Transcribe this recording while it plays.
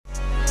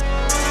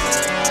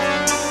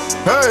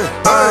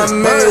I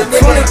made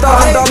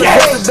 $20,000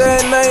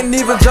 yesterday and I ain't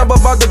even jump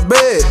up out the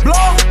bed.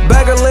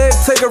 Bag a leg,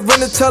 take a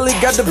rent until he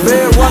got the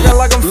bed, walking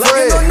like I'm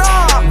Fred.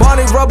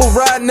 Bonnie Rubble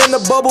riding in the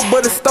bubble,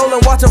 but it's stolen,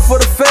 watching for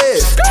the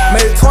feds.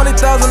 Made $20,000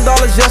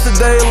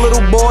 yesterday,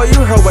 little boy,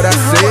 you heard what I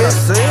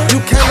said. You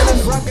came in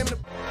and rockin' the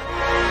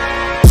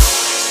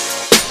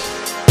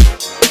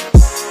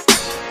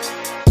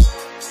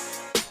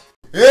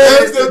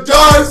It's the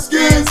dark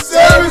skin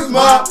series,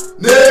 my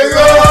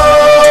nigga.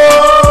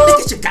 Look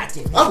at your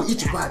goddamn. I'm gonna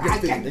eat your body.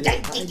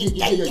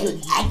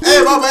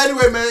 Hey, mama.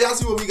 Anyway, man, y'all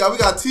see what we got? We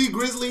got T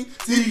Grizzley,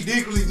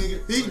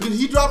 nigga.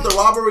 He dropped the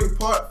Robbery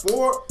Part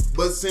 4,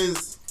 but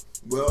since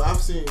I've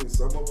seen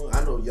some of them.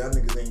 I know y'all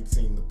niggas ain't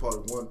seen the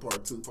Part 1,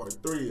 Part 2, Part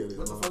 3 of this.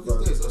 What the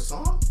fuck is this? A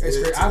song? It's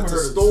a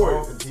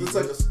story. It's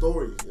like a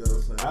story. You know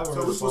what I'm saying?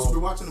 So we're supposed to be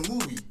watching a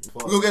movie.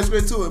 We're gonna get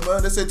straight to it,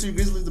 man. They said T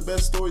Grizzley's the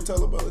best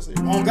storyteller, but let's say.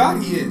 On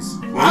God, he is.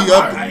 I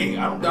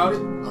don't doubt it.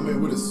 I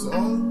mean, with his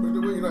song, with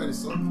the way you like his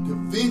song,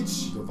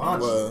 Gavinci. Him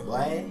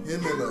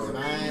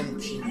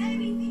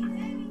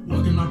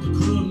Walking out the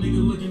club,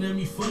 nigga looking at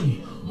me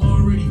funny. I'm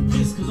already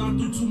pissed cause I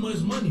threw too much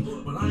money.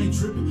 But I ain't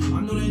tripping, I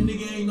know that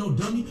nigga ain't no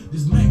dummy.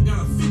 This Mac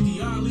got a 50,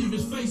 I'll leave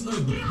his face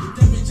ugly. Put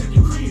that bitch at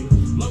the crib,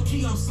 low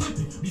key I'm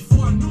slipping.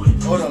 Before I knew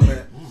it. Hold on,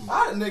 man.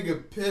 How a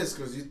nigga pissed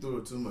cause you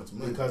threw too much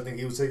money? Because nigga,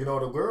 he was taking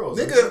all the girls.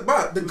 Nigga,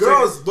 but the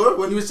girls, look,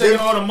 when he was taking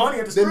all the money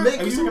at the strip, and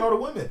he was taking all the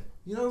women.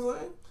 You know what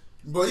I'm saying?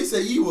 But he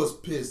said he was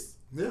pissed.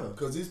 Yeah.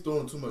 Cause he's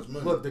throwing too much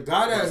money. Look, the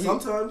guy that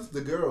sometimes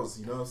the girls,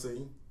 you know what I'm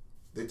saying?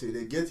 They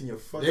get in your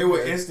fucking. They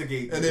will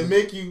instigate, and they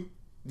make you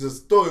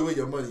just throw away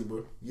your money,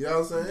 bro. You know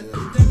what I'm saying? That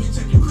bitch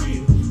at the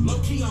crib, low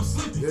key I'm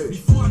slipping. Yeah.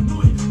 Before I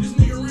knew it, this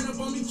nigga ran up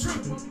on me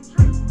tripping.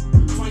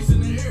 Twice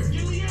in the air,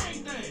 give me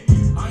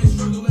everything. I ain't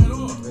struggle at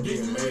all, gave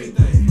him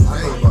everything. I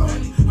ain't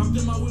ready. Hopped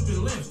in my whip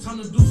and left. Time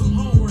to do some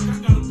homework. I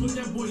gotta put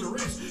that boy to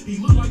rest. He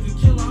look like a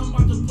killer. I'm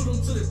about to put him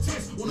to the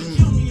test. Wanna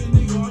kill me, a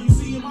nigga? All you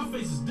see in my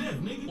face is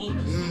death, nigga.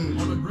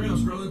 On the ground,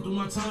 scrolling through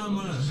my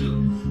timeline.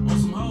 On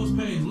some hoes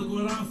page, look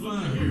what I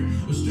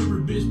find. A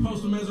stripper bitch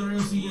post him as her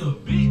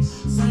MCM.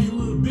 Same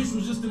little bitch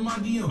was just in my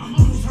DM. I'm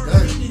almost hurt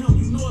hitting him.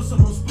 You know it's up.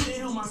 I'm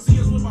spitting him. I see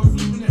his whip. I'm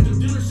flipping at the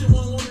dealership.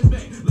 One woman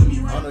back. Let me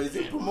ride. I don't know. Is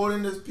he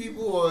promoting his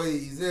people or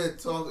is there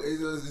talking?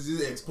 Is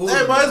he exposing?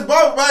 Hey, but it's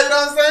both, right? You know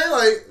what I'm saying?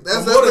 Like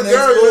that's the girl. You know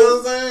what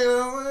I'm saying? You know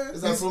what I'm saying?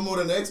 Is that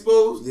promoting the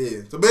expos?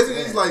 Yeah. So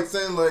basically, he's like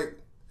saying like.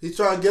 He's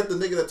trying to get the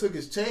nigga that took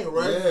his chain,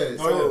 right? Yeah.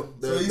 So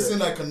he's in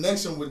that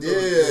connection with them.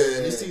 Yeah.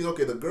 And he sees,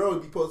 okay, the girl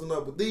be posting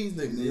up with these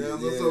niggas. You know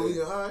what I'm saying? So he,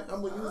 all right,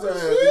 I'm going to use her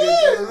ass to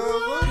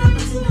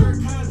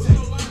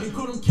get and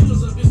call them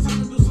killers up. It's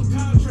time to do some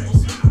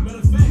contracts. Matter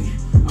of fact,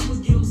 I'm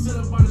going to get them set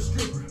up by the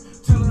stripper.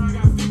 Tell her I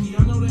got 50.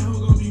 I know that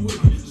hoe going to be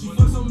with me. She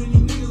fuck so many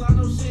niggas, I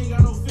know she ain't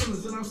got no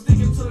feelings. And I'm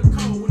sticking to the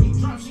code. When he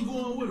drops, she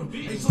going with him.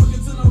 Ain't talking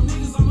to no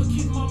niggas, I'm going to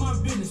keep them on my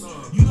business.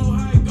 You know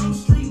how it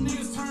goes, street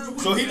niggas turn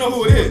with. So he know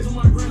who it is.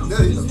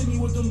 Hit me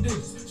with them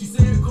dicks. She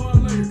said call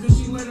later, cause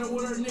she later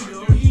with her nigga.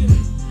 Oh yeah,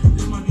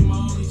 this might be my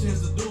only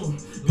chance to do him.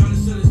 Gotta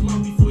shut his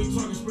mouth before he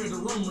talk and spread the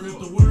rumor. If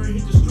the word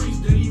hit the streets,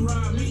 then he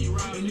ride me.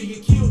 And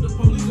nigga killed, the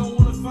police don't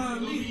wanna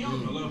find me.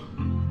 Hello?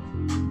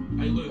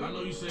 Hey look, I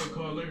know you said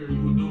call later,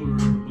 you would do it,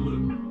 but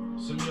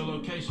look, send me your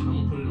location. I'm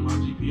gonna put it in my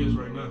GPS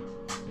right now.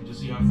 And just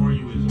see how far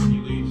you is. When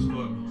you leave, just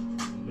call me.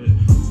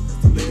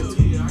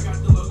 Yeah, I got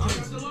the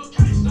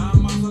location. Now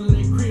I'm outside of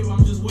that crib,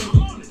 I'm just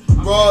waiting.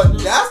 Bro,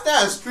 that's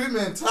that street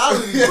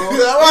mentality, bro.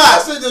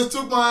 That shit just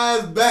took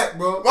my ass back,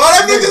 bro. Bro,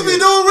 that niggas be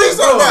doing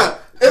research now.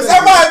 If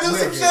somebody do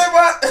some shit,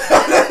 bro,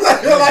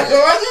 like,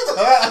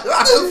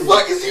 what the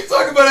fuck is you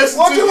talking about? That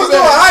shit what you was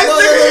doing?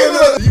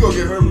 You gonna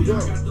get hurt with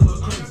that.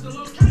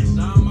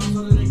 Now I'm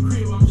outside of that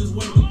crib, I'm just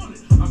waiting.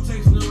 I'm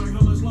texting her like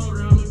how much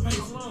longer I'm in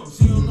pace.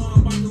 She don't know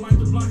I'm about to like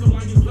the block up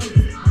like it's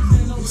baby.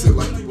 You said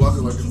like the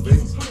block up like it's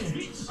baby?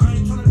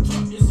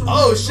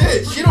 Oh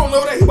shit, she don't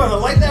know that he about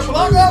to light that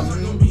block up?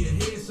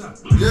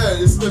 Yeah,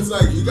 it's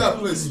like you gotta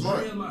play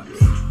smart. I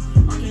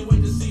can't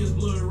wait to see his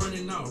blood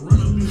running out.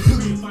 Run up in the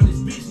crib, find this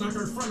bitch, knock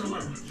her front of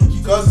her.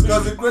 Cause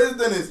the crazy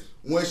thing is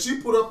when she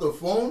put up the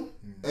phone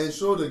and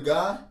showed the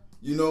guy,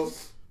 you know,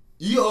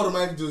 you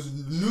automatically just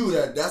knew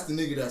that that's the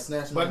nigga that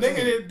snatched my chain. But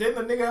nigga,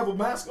 didn't the nigga have a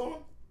mask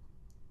on?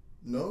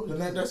 No,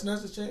 That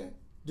snatched the chain?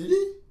 Did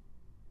he?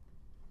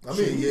 I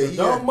mean, yeah, he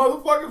dumb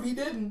motherfucker if he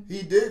didn't.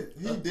 He did,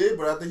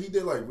 but I think he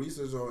did like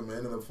research on him and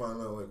ended up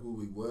finding out like who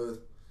he was.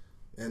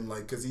 And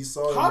like, cause he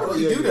saw. How did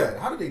he do that?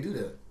 How did they do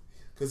that?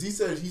 Cause he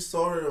said he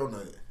saw her on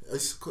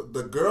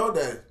the girl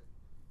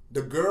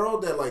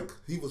that like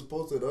he was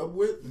posted up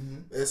with.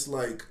 It's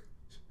like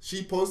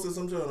she posted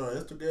something on her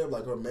Instagram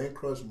like her man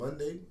crush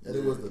Monday, and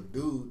it was the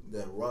dude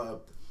that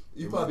robbed.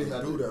 You probably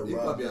had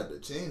the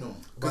chain on.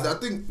 Cause I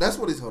think that's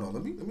what he's. Hold on,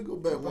 let me go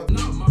back. No,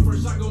 my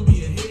first shot gonna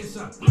be a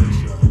headshot.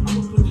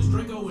 I'ma put this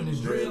Draco in his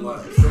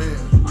dreadlock.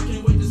 I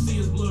can't wait to see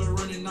his blood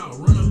running out.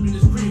 Run up in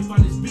his crib,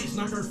 find this bitch,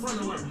 knock her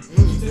front of her.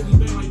 She takes me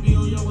back like be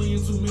on your way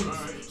in 2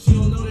 minutes. She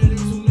don't know that in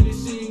 2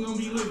 minutes she ain't gonna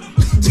be living.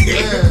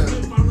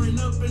 If I ran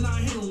up and I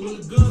hit him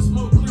with a gun,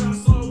 smoke clear, I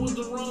saw it was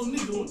the wrong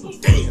nigga.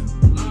 Damn.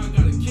 Now I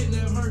gotta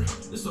kidnap her.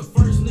 This the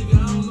first nigga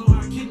I don't know how.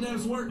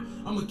 work.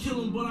 I'ma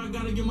kill him, but I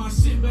gotta get my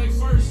shit back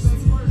first.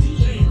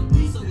 Damn,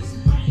 pizza was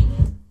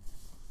bang.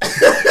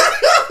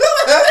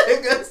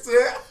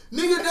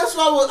 Nigga, that's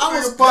why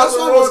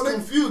I was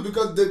confused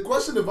because the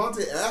question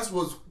Devontae asked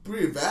was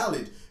pretty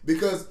valid.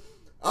 Because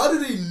how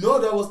did he know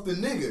that was the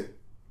nigga?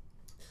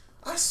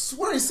 I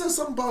swear he said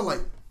something about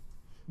like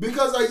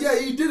because yeah,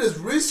 he did his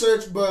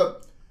research,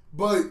 but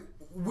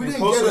we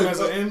didn't get him it as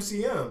an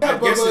MCM. Yeah, I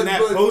guess in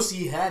that post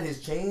he had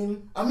his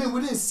chain. I mean,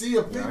 we didn't see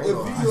a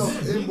video of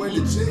him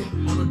wearing the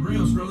chain. On the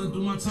ground, scrolling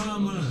through my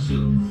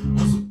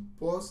timeline.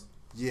 Pause.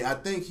 Yeah, I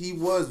think he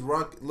was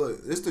rocking. Look,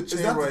 it's the chain.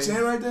 Is that right the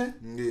chain right there?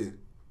 Yeah.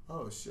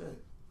 Oh shit.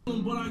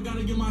 But I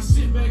gotta get my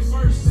shit back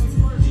first.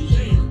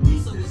 Damn,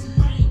 pizza was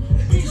bang.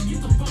 Bitch,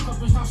 get the fuck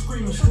up and stop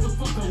screaming. Shut the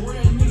fuck up. Where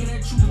that nigga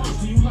that you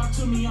posted? You lie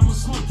to me, I'ma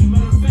smoke you.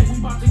 Matter of fact, we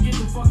about to get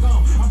the fuck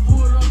on. I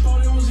pulled up,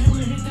 thought it was him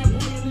to hit that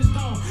boy in his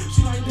thumb.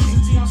 She like,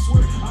 listen, T, I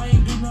swear, I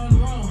ain't do nothing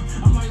wrong.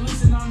 I'm like,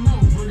 listen, I know,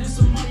 but it's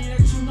somebody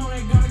that you know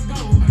that gotta go.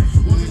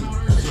 Working on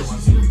her shit, she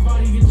see the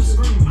body get to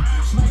screaming.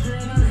 Smack her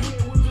in her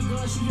head with the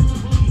gun, she get to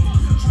bleed.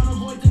 Trying to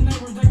avoid the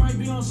neighbors, they might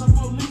be on some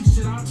police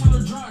shit. I tell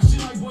her dry, she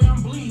like, boy,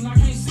 I'm bleeding, I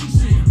can't see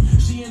shit.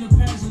 She in the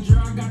passenger,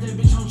 I got that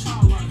bitch on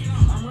child line.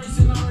 I'm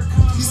racing on her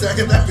car. He said I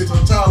got that bitch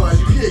on child line.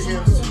 You can't get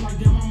him. Like,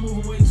 damn, I'm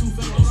moving way too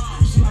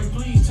fast. She like,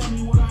 please tell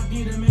me what I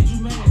did that made you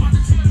mad.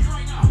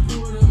 I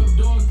pulled up,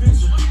 dog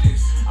picture.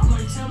 I'm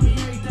like, tell me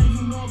everything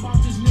you know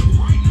about this nigga.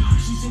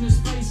 She seen his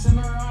face and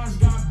her eyes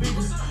got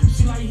bigger.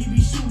 She like, he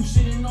be shooting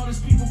shit and all this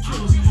people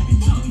killers. He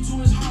took me to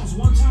his house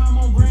one time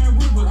on Grand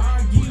River.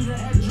 I give you the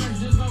address,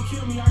 just don't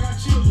kill me, I got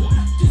children.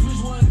 This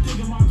bitch wasn't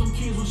thinking about them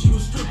kids when she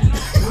was stripping. I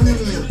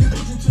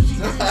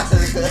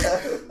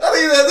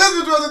think that this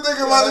bitch wasn't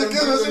thinking about the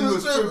kid when she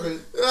was tripping.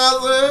 You know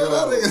what I'm saying?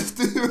 I think it's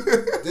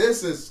stupid.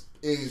 This is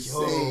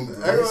insane.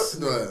 This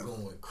nigga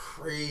going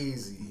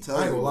crazy.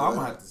 I ain't gonna lie, I'm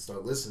gonna have to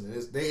start listening.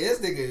 This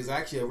nigga is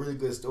actually a really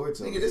good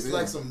storyteller. Nigga, this is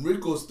like some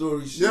Rico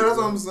story shit. Yeah, that's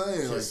what I'm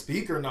saying. Like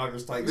speaker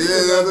knockers type.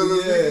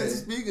 Yeah.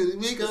 Speaker.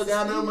 Rico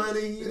got no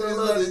money. You know,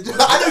 I ain't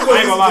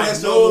gonna lie,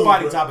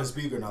 nobody topping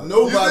speaker knockers.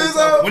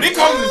 Nobody. When it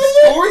comes to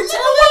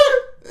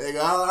storytelling. Hey,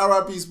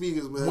 R.I.P.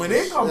 speakers, man. When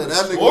it comes to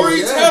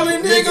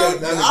storytelling,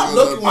 nigga,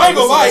 I ain't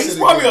gonna lie, he's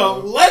probably a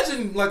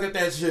legend like at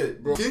that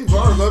shit. Bro. King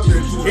Von up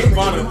there too. King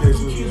Von up there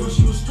too. I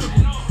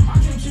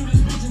can't kill this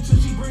bitch until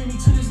she bring me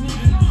to this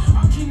nigga.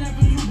 I'm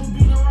kidnapping you, but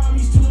being around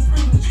me still a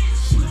privilege.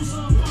 She lose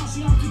some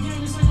posse off the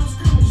game, this ain't no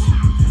scrimmage.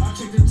 I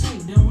check the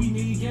tank, then we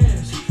need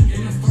gas.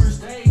 In the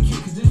first aid kit,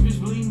 cause this bitch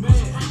bleeding bad.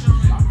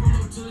 I pull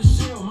up to the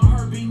shell, my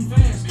heart beating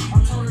fast.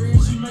 I told her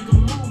if she make a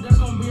move, that's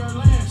gonna be her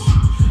last.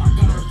 I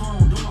got her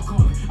phone, dog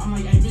calling. I'm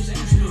like, hey, bitch,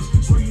 answer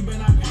this. Swear you better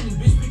not panic,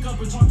 bitch, pick up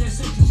and talk that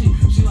sexy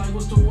shit. She like,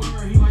 what's the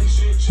word? He like,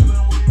 shit, chillin',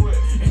 where you at?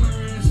 And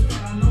her ass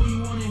fat, I know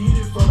you wanna hit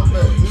it from the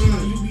back. She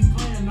like, you be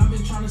playing, I've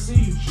been trying to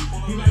see you.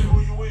 He like, who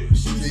you with?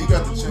 She you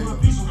got the chain.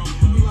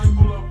 He like,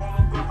 pull up on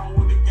the block, I'm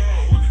with the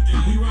gang.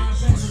 We ride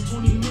past the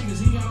 20 niggas,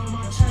 he got on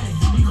my chain.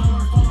 He call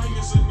her phone like,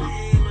 it's a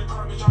nigga in the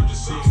garbage, I'm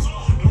just saying.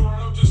 Don't run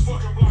up, just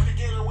fucking block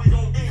again and we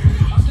gon' get it.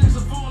 I snatch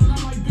the phone and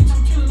I'm like, bitch,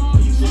 I'm killing all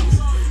you niggas.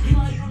 He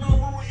like, you know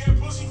where we at,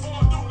 pussy,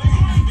 fall through,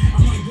 nigga.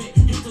 I'm like, bet,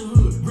 hit the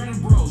hood,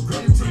 granted bros,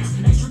 granted text,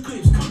 extra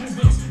clips, couple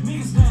vests,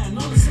 niggas dying,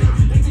 no set.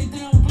 They think they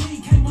don't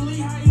bleed, can't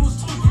believe how he was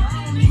talking.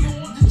 I don't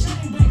even want the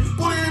chain back.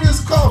 Put it in his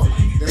coffin.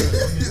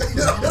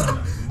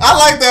 I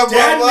like that, bro.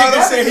 That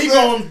nigga said he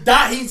gonna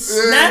die. He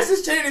snatched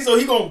his chain, so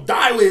he gonna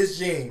die with his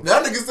chain.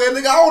 That nigga said,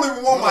 nigga, I don't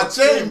even want my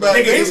chain back.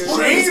 Nigga,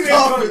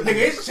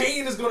 his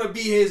chain is gonna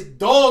be his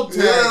dog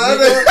tag. Yeah, that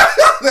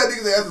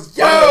nigga said, that's his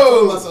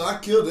yo, I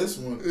killed this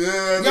one.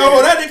 Yeah,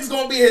 yo, that nigga's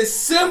gonna be his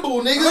symbol,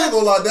 I ain't nigga.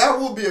 gonna lie, that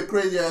would be a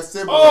crazy ass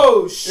symbol.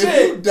 Oh shit!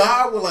 If you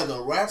die with like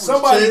a rapper's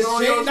Somebody's chain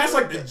on chain. your That's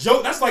like the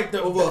joke. That's like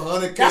the Over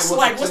 100K. That's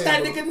like what's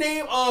that nigga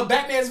name?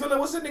 Batman's villain.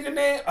 What's that nigga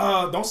name?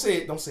 Don't say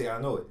it. Don't say it. I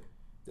know it.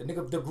 The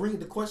nigga,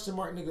 the question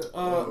mark nigga.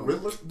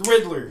 Riddler. The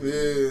Riddler.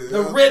 Yeah.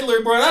 The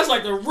Riddler, bro. That's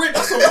like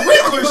that's some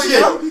Riddler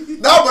shit.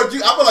 No, but I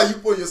feel like you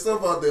put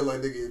yourself out there,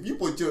 like nigga. If you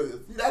put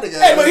that nigga.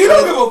 Hey, but he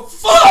don't give a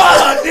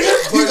fuck,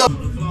 nigga.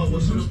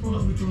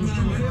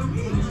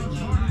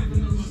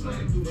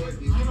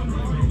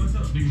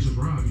 Niggas just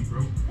robbed me,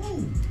 bro.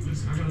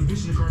 Listen, I got a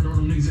bitch in the car and all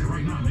them niggas at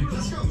right now, man.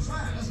 Let's go.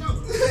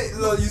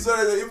 Look, you saw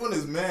that even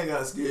his man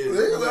got scared.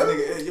 Yeah, That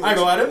nigga, hey, yo, I ain't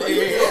gonna lie, them why you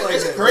niggas, feel like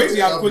it's that? crazy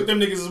how quick them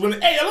niggas is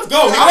winning. Hey, let's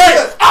go.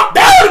 Yeah. I'm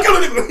down to kill a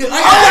nigga. Nigga,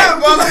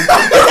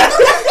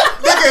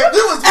 if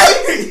you was me,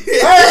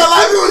 hey,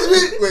 like if you was me.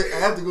 Wait, I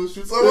have to go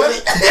shoot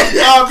somebody.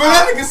 Nah, bro,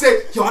 that nigga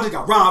said, yo, I just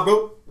got robbed,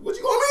 bro. What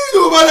you gonna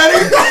do about that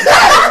nigga?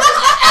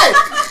 Hey,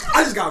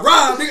 I just got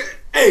robbed, nigga.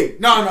 Hey,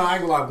 no, I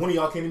ain't gonna lie. One of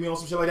y'all came to me on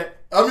some shit like that.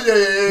 I mean,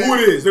 yeah. Who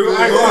it is? I ain't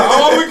gonna lie.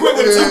 Oh, we quit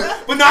with it too.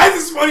 But nah, it's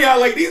just funny how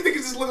like these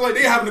niggas just look like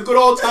they having a good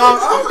old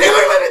time. They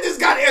look like they just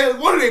got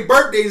one of their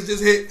birthdays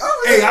just hit.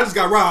 Hey, I just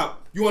got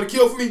robbed. You want to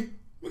kill for me?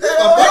 Let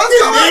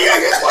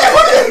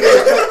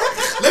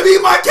me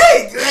eat my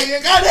cake.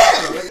 Like,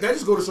 goddamn. That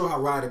just go to show how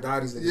ride or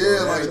die these niggas.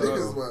 Yeah, like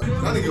niggas, man.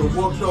 That nigga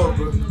walked off,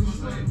 bro.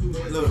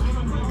 Look,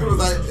 he was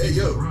like, hey,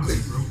 yo.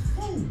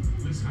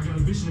 Listen, I got a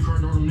bitch in the car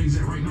and all them niggas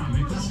at right now,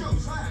 man. Let's go.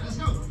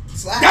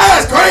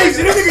 That's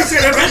crazy. This nigga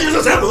said Avengers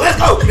Assemble. Let's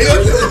go,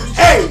 nigga.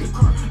 Hey,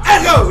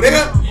 let's go,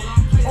 nigga.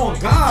 Oh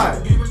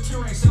God.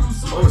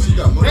 Oh, she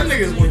got money. Them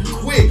niggas went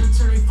quick.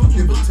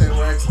 Give her 10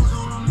 racks.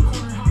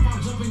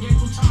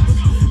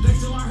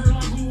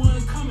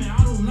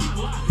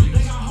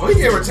 Oh, he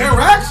gave her 10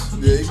 racks?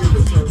 Yeah, he gave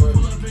her 10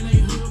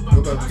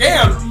 racks.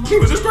 Damn, he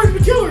was just ready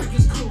to kill her. He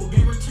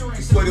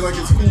played it like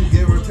it's cool.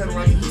 Gave her 10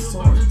 racks. He's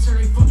sorry.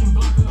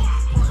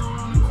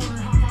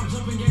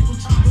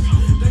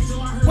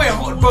 Wait,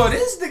 hold on, bro.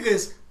 This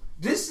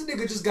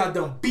nigga just got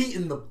done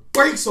beating the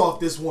brakes off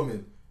this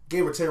woman.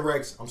 Gave her 10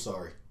 racks. I'm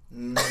sorry.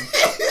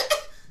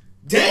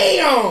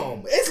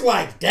 Damn! It's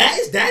like that?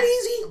 It's that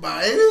easy?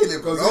 But it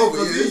ain't because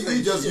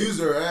he just used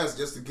her ass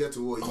just to get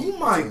to what he. Oh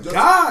my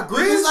God,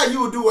 Grizz! It's like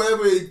you would do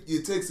whatever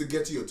it takes to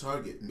get to your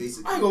target,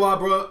 basically. I ain't gonna lie,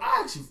 bro.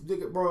 I actually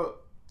think it, bro.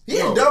 He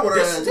ain't done with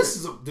her ass.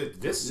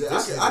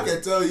 I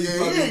can tell you.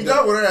 Yeah, he ain't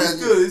done with her ass.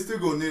 He's still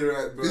gonna need her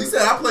ass, bro. He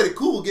said, I played it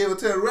cool, gave her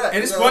 10 racks.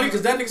 And it's funny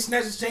because that nigga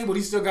snatched his chain, but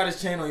he still got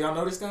his chain on. Y'all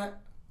notice that?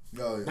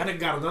 Oh, yeah. That nigga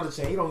got another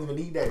chain. He don't even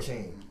need that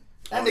chain.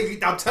 That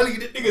nigga, I'm telling you,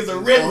 this nigga's a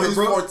Riddler, he's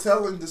bro.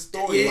 foretelling the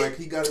story like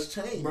he got his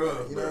chain,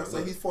 bro. You know what I'm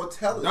saying? He's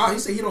foretelling. Nah, he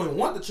said he don't even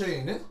want the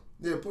chain, nigga.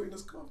 Yeah, put it in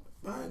his car.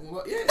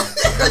 Well, yeah.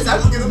 I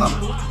just get him up.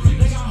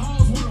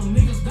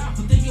 Niggas die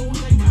for thinking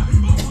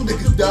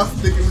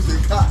it was their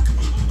cock.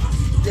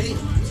 Damn.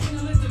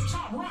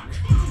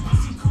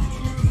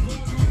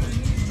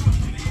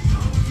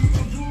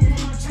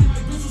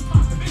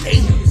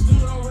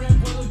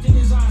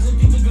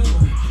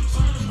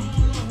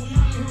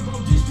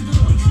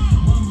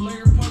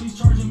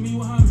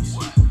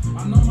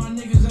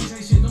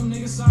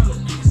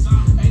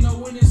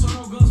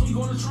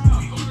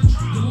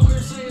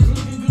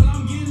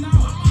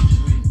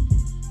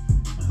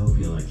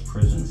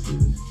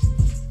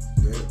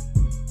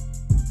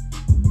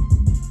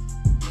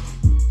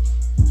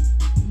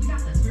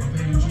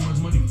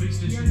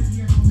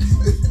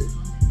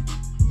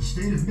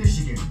 State of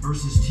Michigan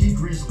versus T.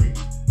 Grizzley.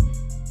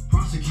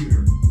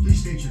 Prosecutor, please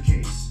state your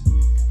case.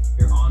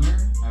 Your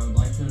Honor, I would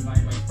like to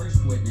invite my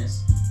first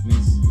witness,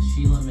 Ms.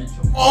 Sheila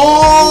Mitchell.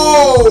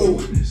 Oh!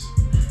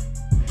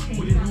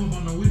 We didn't know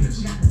about no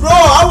witness. Bro,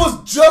 I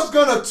was just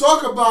gonna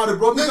talk about it,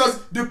 bro,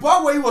 because the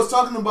part where he was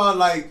talking about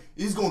like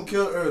he's gonna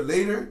kill her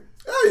later.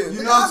 Yeah,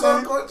 you know what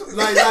I'm saying?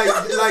 Like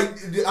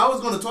I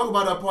was gonna talk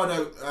about that part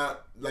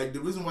that like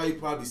the reason why he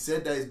probably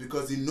said that is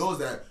because he knows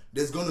that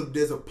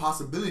there's a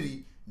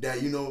possibility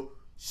that, you know,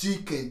 she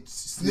can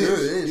snitch.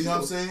 Yeah, you know what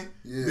I'm saying?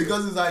 Yeah.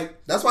 Because it's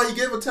like, that's why he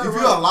gave her 10 if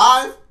racks. you're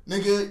alive,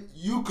 nigga,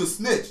 you could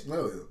snitch.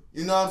 Oh, yeah.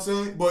 You know what I'm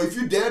saying? But if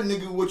you dead,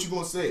 nigga, what you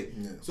gonna say?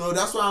 Yeah. So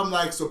that's why I'm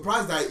like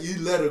surprised that you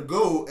let her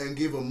go and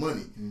give her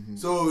money.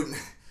 So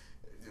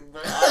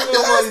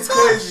That's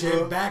crazy, bro.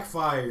 Shit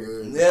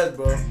backfired. Yes,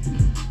 bro.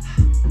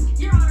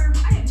 Your Honor,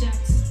 I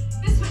object.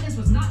 This witness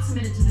was not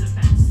submitted to the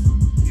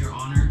defense. Your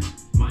Honor,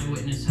 my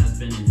witness has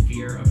been in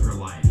fear of her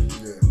life.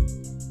 Yeah.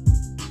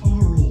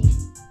 Overruled.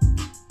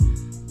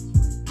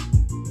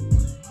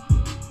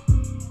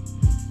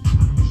 I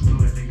don't want you to know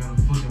that they got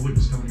a fucking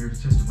witness coming here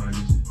to testify to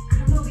this. I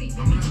don't know the.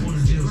 I'm not going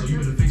to jail, so you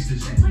better fix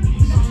this shit.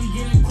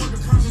 The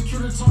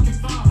prosecutor talking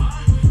foul.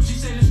 She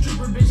said the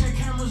stripper bitch had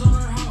cameras on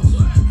her house.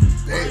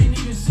 I ain't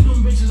even see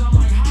them bitches. I'm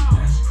like, how?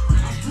 I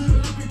stood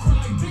up and cried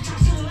like, bitch, I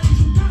should've laid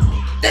you down.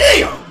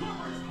 Damn!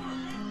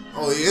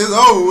 Oh, yeah, it's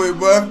over with,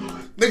 bro.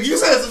 Nigga, you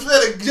said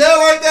suspended jail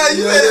like that?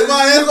 You said it's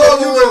You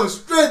over going with.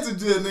 straight to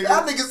jail, nigga.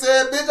 That nigga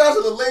said, bitch, I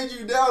should have laid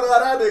you down. Oh,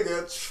 that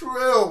nigga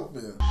trill.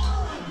 Yeah.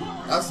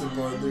 That's the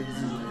part, nigga.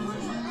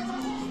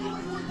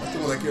 That's the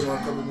one that came out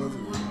a couple months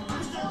ago.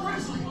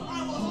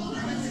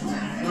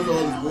 Those are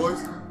all his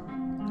boys.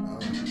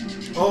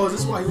 Oh, is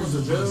this why he was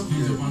in jail?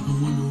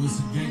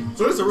 Yeah.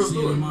 So this is a real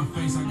story. No.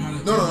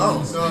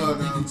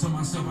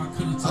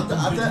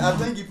 I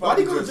think he Why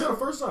probably did he go to jail the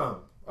first time?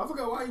 I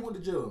forgot why he went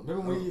to jail.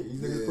 Remember when he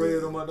niggas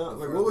prayed on my dog?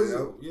 Like, what was it?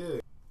 Yeah.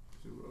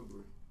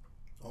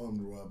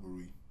 Armed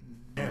robbery.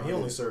 Damn, he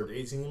only served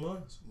 18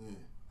 months. Yeah.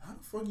 How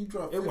the fuck you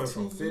drop 15? It went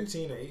from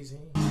 15 to 18.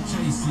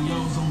 Chase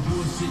COs on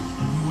bullshit.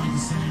 You ain't the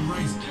same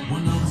race.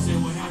 One of them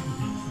said what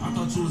happened. I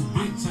thought you was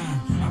big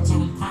time. I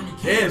told him crime.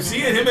 Damn,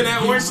 seeing him in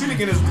that orange suit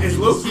again is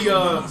low-key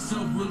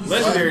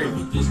legendary.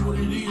 But this what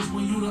it is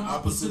when you the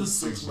opposite of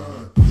 6'9". Mm.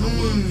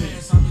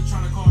 I've been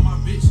trying to call my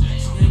bitch. She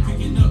ain't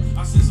picking up.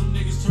 I sent some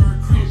niggas to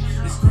her crib.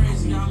 It's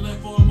crazy. I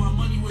left all my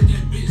money with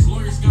that bitch.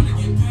 Lawyers gotta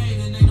get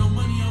paid and ain't no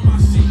money on my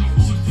shit.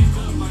 She picked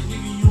up like,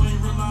 nigga, you ain't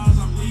realize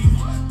I'm leaving.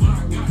 But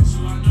I got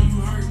you. I know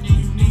you hurt and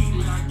you need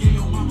it. I gave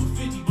your mama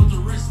 50, but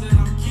the rest of that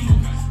I'm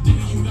keeping.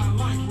 Nigga, you got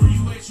life. Where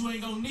you at? You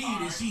ain't gon'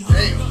 need it. She hung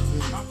up.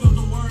 I felt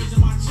the words in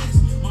my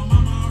chest. My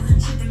mama out here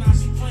tripping. Now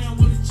she playing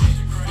with a chick.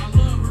 I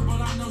love her,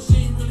 but I know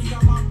she ain't really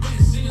got my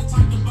best. She the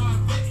type to buy a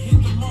vet,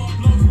 hit the mall,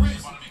 blow the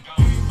rest.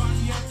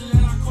 Everybody after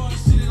that I call it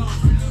shit on.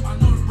 I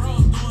know the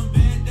bros doing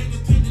bad, they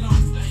depending on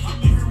me.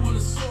 I'm in here with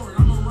a sword,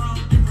 I'm around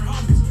different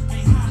homies.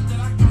 Can't hide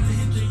that I gotta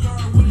hit the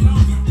yard with it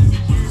on me.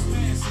 Years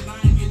past and I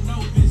ain't get no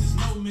business,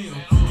 no meal.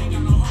 Ain't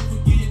got no hope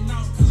for getting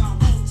out cause I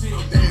won't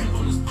tell.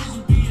 On this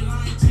prison beat, I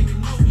ain't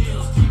taking no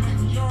pills. Came back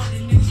from yard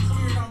and niggas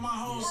cleared out my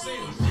whole cell.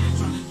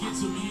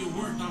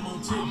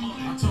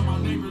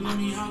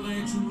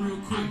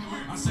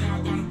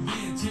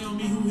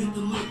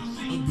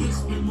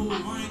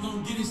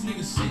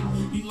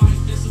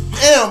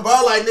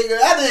 like, nigga,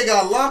 that nigga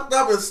got locked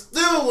up and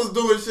still was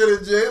doing shit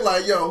in jail.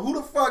 Like, yo, who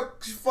the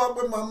fuck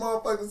fuck with my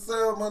motherfucking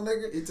cell, my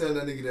nigga? He telling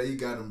that nigga that he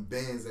got him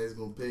bands that he's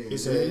gonna pay him. He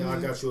said, yo, I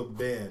got you a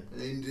band.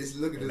 And just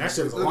look at this.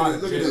 Look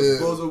at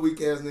this bozo weak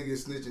ass nigga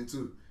snitching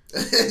too.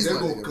 They're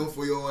gonna come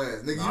for your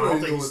ass, nigga. I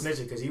don't think he's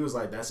snitching because he was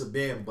like, "That's a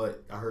band,"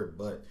 but I heard,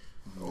 but.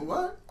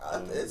 What?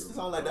 It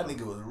sounded like that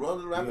nigga was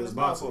rolling rapping his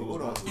mouth.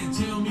 Hold on. And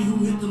tell me who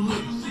hit the lick.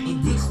 A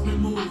good spin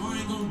move. I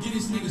ain't gonna get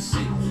this nigga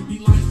shit. He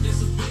like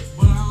this a bit,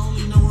 but I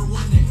only know where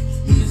one at.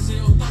 He in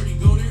cell 30.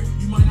 Go there,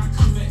 you might not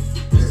come back.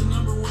 That's the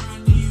number where I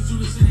need you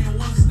to sit at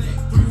one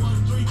stack.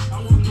 313. I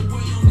walked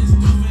away on this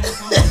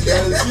dumbass.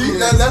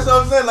 That's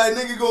what I'm saying. Like,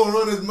 nigga gonna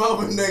run his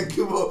mouth and then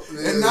give up.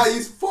 Yeah. And now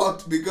he's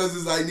fucked because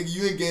it's like, nigga,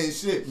 you ain't getting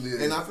shit.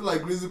 Yeah. And I feel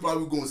like Grizzly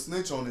probably gonna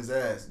snitch on his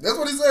ass. That's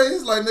what he said.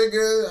 He's like,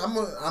 nigga,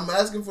 I'm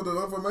asking for the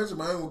information,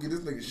 but I ain't gonna get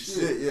this nigga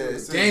shit. Yeah,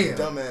 damn.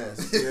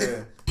 Dumbass.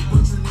 Yeah.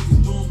 Bunch of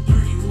niggas doing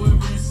dirty.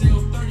 Whoever in cell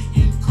 30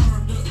 getting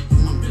carved up.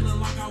 I'm feeling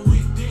like I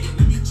went dead.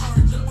 Let me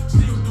charge up.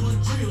 Still doing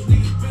drills.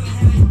 Niggas better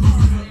have their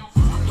guard up.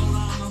 I go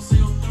down on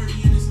cell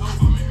 30 and it's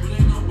over. But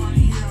ain't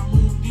nobody here. I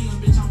moved in,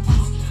 bitch. I'm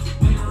posted.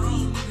 Later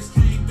on, niggas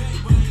came back,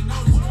 but ain't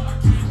noticed. I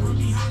came from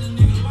behind the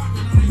nigga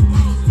locker. Now they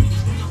posing.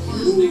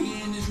 First nigga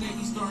in his neck,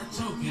 he start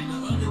choking. The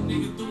other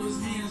nigga threw his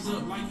hands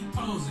up like he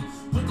posing.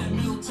 Put that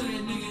middle to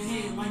that nigga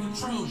head like a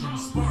Trojan.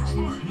 Spark,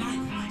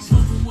 knife,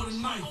 smoking with a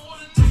knife.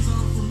 Take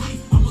something from me,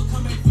 I'ma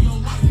come back for your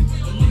life.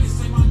 The nigga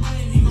say my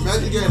name, he gon'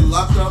 Imagine getting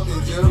locked up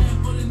in jail.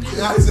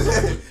 Yeah, I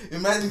said,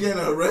 imagine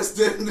getting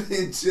arrested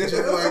in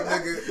jail. Like,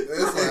 nigga,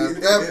 that's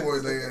like that boy,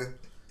 nigga.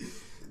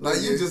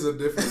 Like, you just a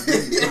different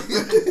breed.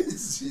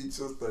 She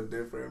just a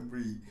different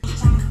breed.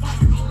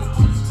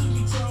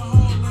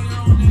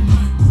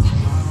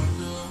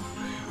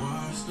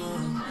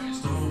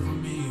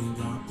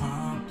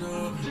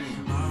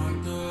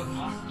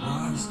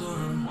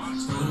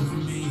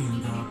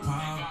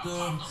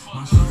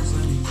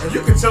 And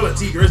you can tell a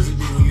T Grizzly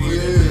beat when you hear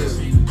this.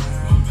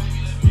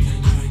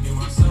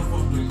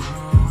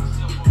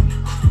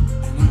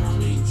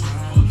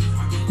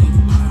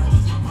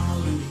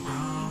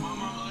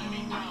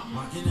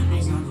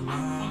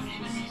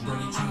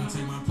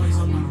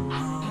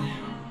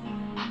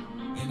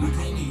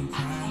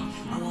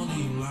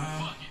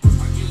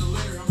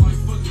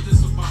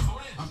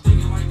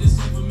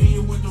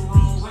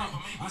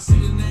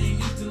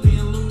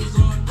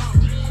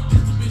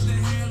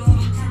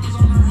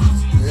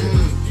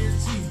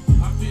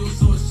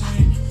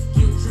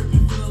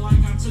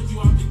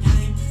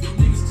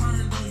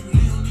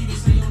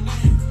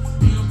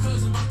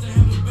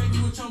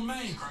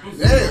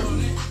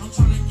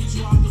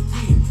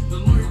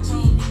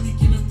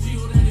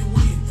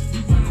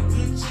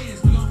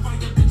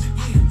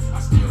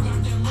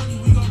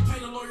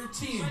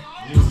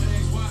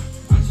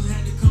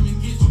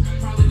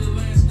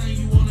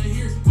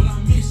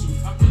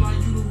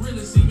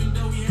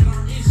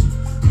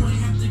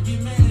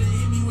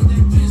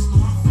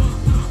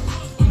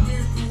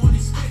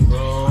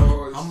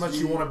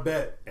 You want to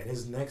bet at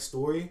his next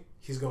story,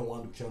 he's going to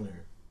wind up killing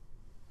her.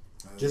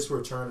 Just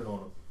for turning on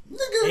him.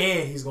 Nigga.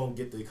 And he's going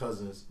to get the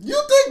cousins. You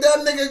think that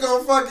nigga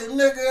going to fucking,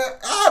 nigga,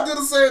 I'll do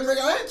the same, nigga.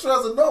 I ain't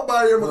trusting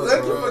nobody. But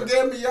thank you for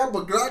getting me up,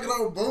 but grog it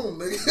on boom,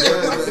 nigga.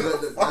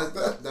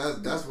 Yeah,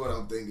 that's what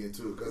I'm thinking,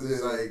 too. Because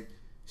it's like,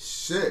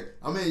 shit.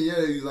 I mean,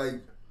 yeah,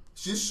 like,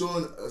 she's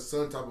showing a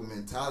certain type of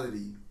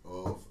mentality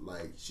of,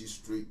 like, she's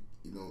street,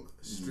 you know,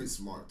 street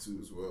smart, too,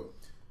 as well.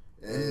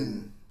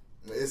 And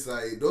it's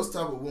like, those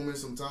type of women,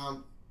 sometimes,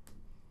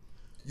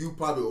 you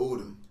probably owe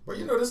them. But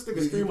you know this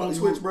nigga stream on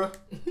Twitch, bro.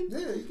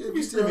 Yeah, he can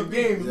be streaming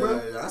games,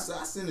 bro. Yeah, I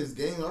seen his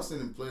game. I seen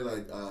him play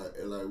like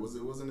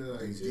wasn't it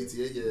like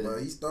GTA? Yeah. But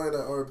he started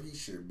that RP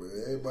shit, bro.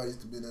 Everybody used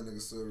to be in that nigga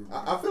server.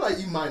 I feel like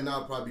he might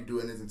not probably do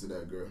anything to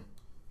that girl.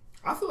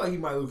 I feel like he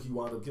might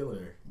wind up killing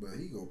her. But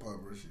he gonna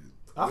pop her shit.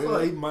 I feel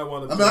like he might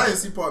want to. I mean, I didn't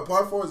see part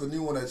 4 is a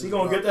new one that she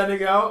gonna get that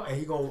nigga out and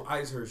he gonna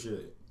ice her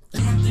shit.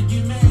 Have to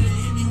get mad and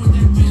hit me with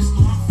that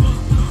pistol. I'm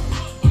fucked up.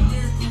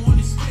 America won't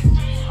expect.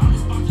 I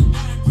was about to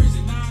die in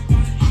prison. Now I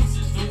got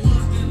answers. The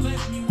ones that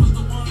left me was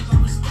the ones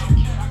I respect.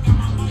 I got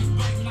my life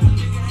back. Now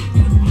nigga ain't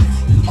get a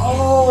blessing.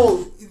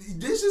 Oh,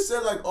 this just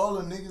said like all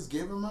the niggas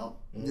gave him out.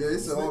 Yeah, he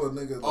said all the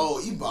niggas.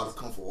 Oh, he about to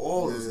come for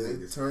all those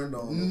niggas. Turned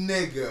on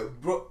nigga,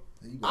 bro.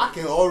 I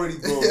can already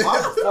go.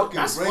 My fucking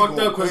that's brain fucked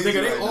up because nigga,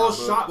 they right all now,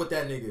 shot with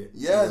that nigga.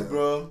 Yes,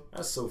 bro.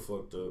 That's so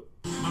fucked up.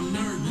 I'm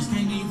nervous,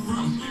 can't even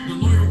front. The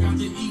lawyer got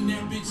to eating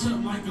that bitch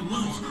up like a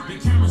lunch. The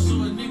camera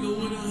show a nigga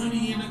with a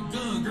hoodie and a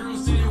gun. Girl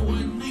said it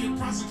wasn't me. The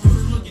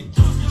prosecutor looking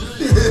dumb.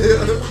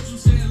 What you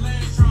said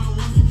last trial,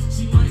 woman?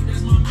 She like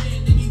that's my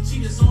man, then he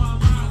cheated, so I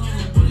lied on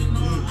him. But in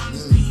all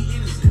honesty, he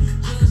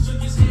innocent. Judge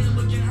shook his head,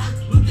 look at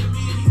her, look at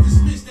me, and he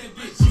dismissed that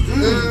bitch.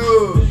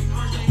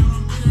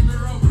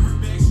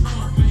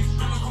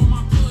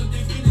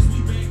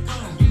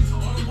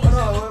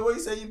 What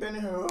you say you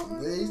bending her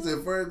over? Yeah, he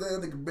said first day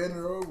that nigga bending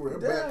her over. Her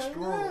back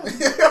strong.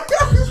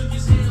 Shook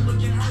his head,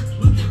 look at her,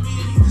 look at me,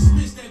 and he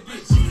dismissed that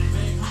bitch.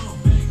 Back home,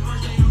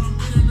 first day on, I'm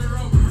bending her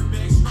over. Her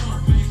back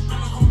strong. I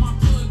call my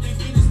plug, they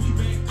finished, we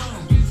back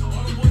home.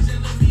 All the boys that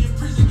left me in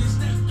prison.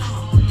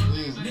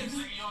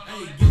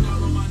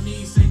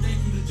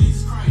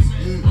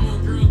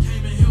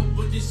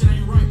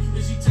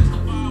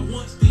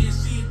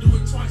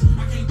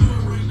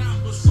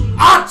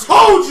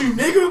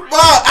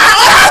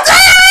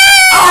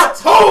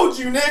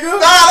 you, nigga. Nah,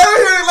 let her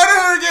hear it. Let her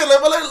hear it again.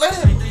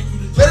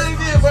 Let it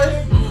again, bro.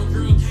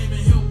 Girl came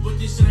and helped, but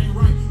this shit ain't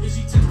right. If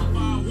she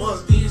testified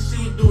once, then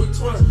she'll do it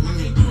twice. I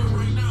can't do it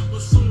right now,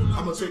 but soon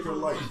I'm gonna take her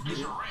life.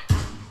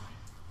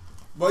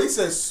 But he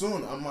said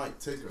soon I might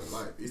take her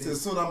life. He said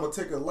soon I'm gonna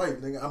take her life,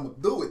 nigga. I'm gonna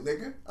do it,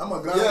 nigga. I'm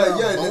gonna go.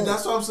 Yeah.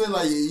 That's what I'm saying.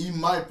 Like he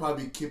might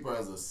probably keep her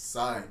as a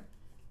side.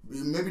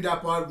 Maybe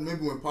that part.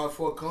 Maybe when part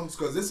 4 comes,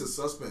 because this is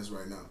suspense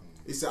right now.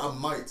 He said I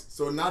might.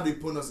 So now they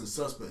putting us in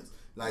suspense.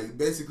 Like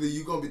basically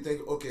you're gonna be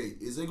thinking, okay,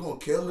 is it gonna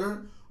kill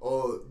her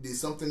or is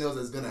something else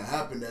that's gonna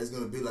happen that's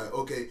gonna be like,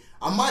 okay,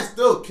 I might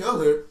still kill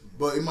her,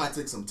 but it might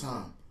take some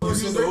time. You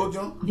seen the old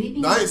John?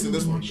 No, I ain't seen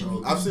this one.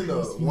 I've seen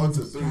the 1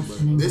 to 3,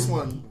 but this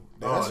one.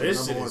 Oh,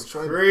 this shit is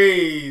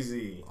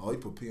crazy. Oh, he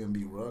put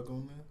PNB Rug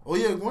on there. Oh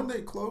yeah, one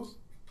day close.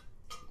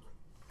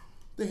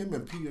 They him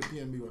and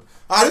PNB Rug.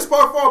 Alright, this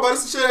part 4, but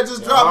this is shit that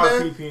just dropped,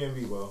 man.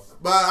 PNB, bro.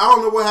 But I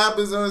don't know what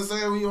happens. You know what I'm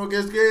saying? We gonna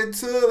get scared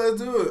too.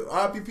 Let's do it.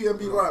 RIP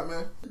PNB Rug,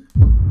 man.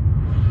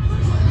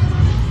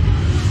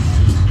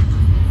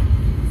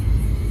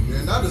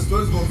 Yeah, now the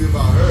story's gonna be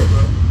about her,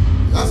 bro.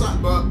 That's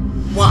not, but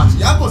watch,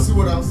 y'all gonna see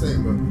what I'm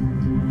saying, bro.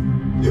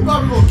 You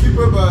probably gonna keep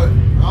her, but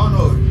I don't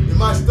know. You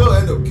might still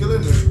end up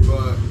killing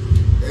her,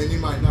 and you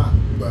might not.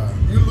 But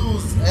you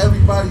lose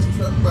everybody's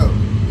trust, bro.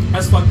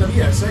 That's fucked up. He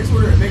had sex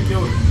with her and they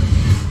killed her.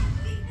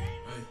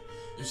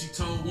 If she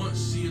told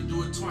once, she'll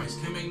do it twice.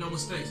 Can't make no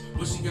mistakes.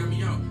 But she got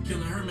me out.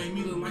 Killing her made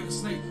me look like a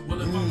snake. Well,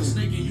 if I'm a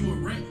snake and you a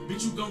rat,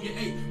 bitch, you gon' get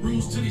 8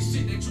 rules to this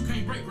shit that you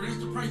can't break. But that's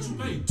the price you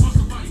pay. Toss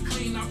the body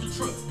clean out the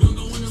truck. Gonna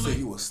go in the lake.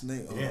 You a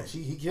snake? Yeah,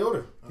 he killed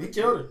her. He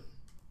killed her.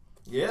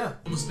 Yeah.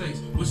 Mistakes,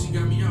 but she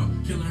got me out.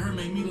 Killing her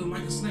made me look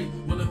like a snake.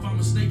 Well, if I'm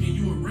a snake and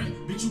you a rat,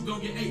 bitch, you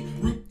gon' get 8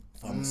 rules.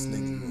 If I'm a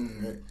snake, you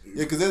a rat.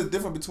 Yeah, because there's a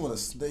difference between a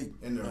snake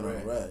And the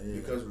rat. Yeah.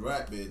 Because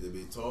rat they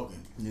be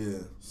talking. Yeah.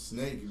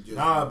 Snake, you just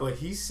Nah, but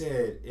he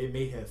said it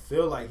made him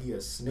feel like he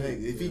a snake.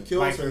 If he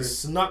kills like her, he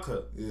snuck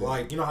her. Yeah.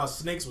 Like, you know how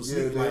snakes was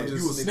Yeah, sneak. they Like,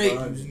 just you a sneak snake,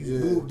 behind you you. Yeah.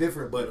 move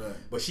different,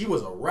 but she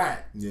was a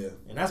rat. Yeah.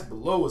 And that's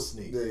below a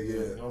snake. Yeah, yeah. You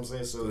know what I'm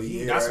saying? So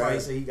Yeah, that's why he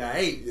right. said he got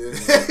 8. Yeah.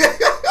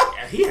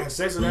 Yeah, he had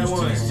sex with that Rules to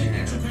woman. this shit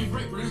that you can't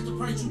break, but that's the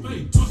price you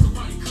pay. Toss the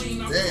body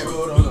clean out the Damn, truck.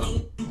 hold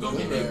on. You gon'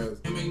 get 8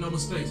 and make no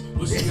mistakes.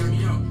 But she got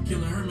me out.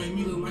 Killing her made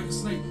me look like a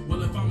snake.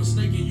 Well, if I'm a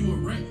snake and you a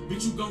rat,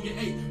 bitch, you gon' get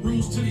 8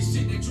 rules to this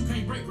shit that you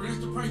can't break, but that's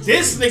the price you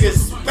This pay. nigga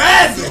Toss the body clean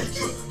out the spazzing.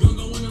 truck. Gonna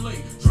go in the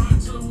lake,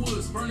 drive to the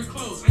woods, burn the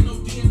clothes. Ain't no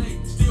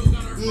DNA, still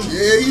got her phone.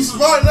 Yeah, he's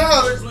smart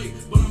now.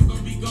 But I'm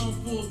gonna be gone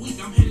for a week.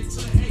 I'm headed to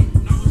the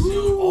 8. Now it's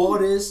young. All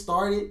this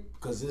started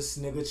because this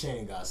nigga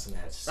chain got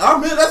snatched. I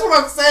mean, that's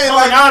what I'm saying.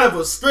 Coming Like, out of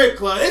a strip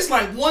club. It's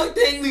like one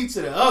thing leads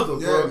to the other,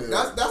 bro.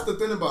 Yeah, that's the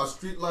thing about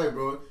street life,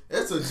 bro.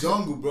 It's a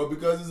jungle, bro,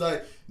 because it's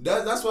like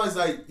that's why it's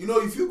like, you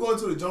know, if you go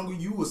into the jungle,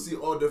 you will see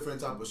all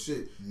different type of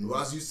shit.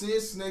 As you see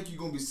a snake, you're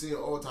gonna be seeing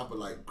all type of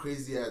like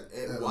crazy ass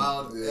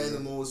wild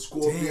animals,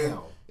 scorpion. Damn.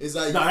 It's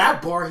like No,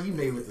 that bar he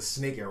made with the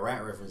snake and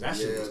rat reference, that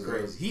shit was bro.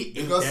 crazy. He ate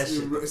because that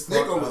shit. the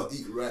snake fuck always up.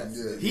 eat rats.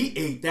 Yeah. He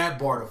ate that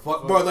bar the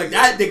fuck, bro. Like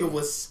that nigga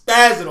was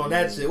spazzing on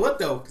that shit. What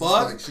the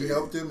fuck? like she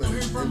helped him.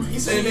 He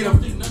said it made Don't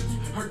him. think nothing.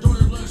 Her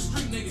daughter loves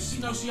street niggas. She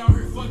know she out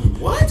here fucking.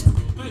 What?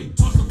 Hey,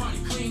 toss the body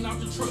clean out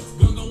the truck.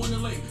 Gonna go in the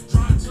lake,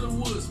 drive to the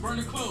woods, burn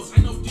the clothes.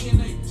 Ain't no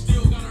DNA.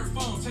 Still got her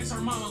phone. Text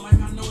her mama like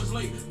I know it's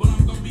late, but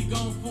I'm gonna be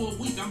gone for a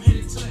week. I'm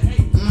headed to the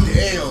 8.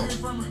 Damn.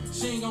 From her,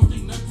 she ain't gonna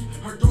think nothing.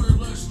 Her daughter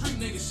loves street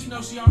niggas. She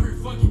know she out here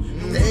fucking.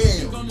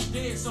 Damn. On the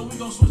dead, so we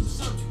gon' switch the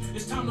subject.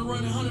 It's time to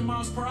run 100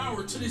 miles per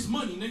hour to this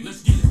money, nigga.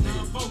 Let's get it. Now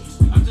I'm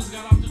focused. I just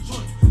got off the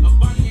joint. A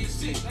body ain't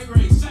shit. They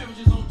raise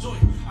savages on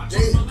joint. I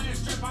took my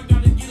last strap. I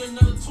gotta get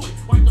another toy.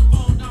 Wipe the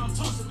phone down,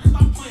 toss it. Man,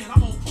 stop playing.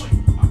 I'm on point.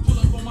 I pull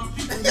up on my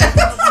people.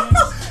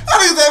 I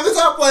think that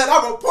bitch I'm playing.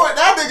 I'm a point.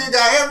 That nigga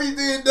got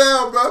everything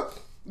down, bro.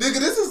 Nigga,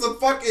 this is a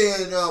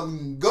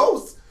fucking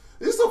ghost.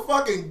 This is a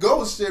fucking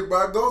ghost shit,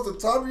 bro. Ghost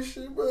of Tommy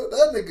shit, bro.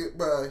 That nigga,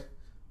 bro,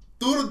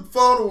 threw the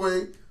phone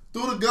away,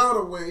 threw the gun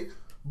away,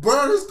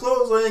 burned his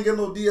clothes so he ain't get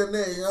no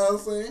DNA. You know what I'm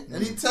saying?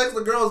 And he texted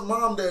the girl's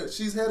mom that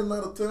she's heading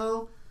out of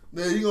town.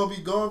 That he gonna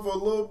be gone for a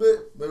little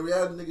bit. But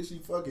reality, nigga, she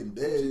fucking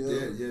dead. You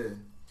know? Yeah.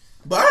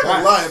 But I ain't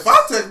gonna lie. If I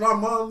text my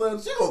mom,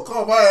 man, she gonna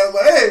call my ass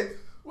like, "Hey,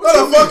 what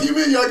the fuck you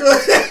mean? Y'all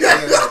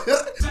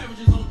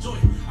Savages on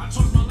joint. I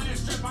tossed my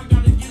last strap. I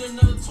gotta get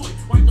another toy.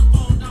 Wipe the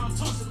phone down,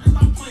 toss it. Man,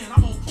 stop playing.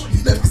 I'm on point.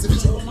 I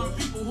pull up on my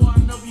people who I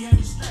know be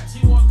having straps.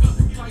 He walk up,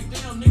 he like,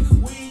 damn, nigga,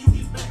 when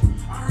you get back?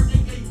 I heard they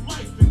gave you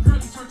life and girl,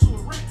 he turned to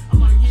a rat. I'm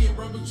like, yeah,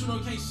 bro, but you know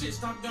can't shit.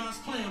 Stop God's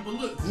plan. But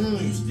look,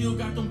 you still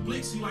got them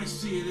blicks. He like,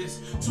 shit, it's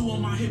 2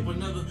 on my hip,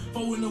 another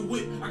 4 in the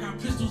whip. I got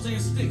pistols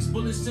and sticks,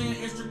 bullets and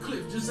extra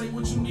clips. Just say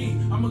what you need.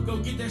 I'ma go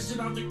get that shit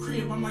out the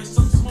crib. I'm like,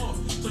 something small,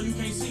 so you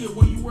can't see it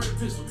when you wear the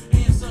pistol.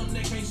 And something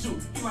that can't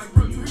shoot. He like,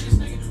 bro, you hear this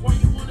nigga? Why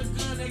you want a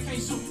gun that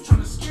can't shoot? You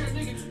tryna scare a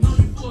nigga? Know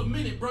you for a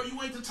minute, bro.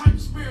 You ain't the type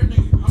of spare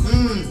nigga. I'm like,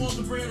 bro, you want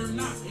the bread or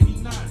not? And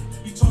he nodded.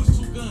 He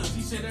tossed 2 guns.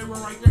 He said that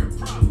one right there,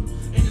 problem.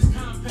 And it's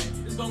compact.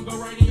 It's gonna go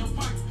right in your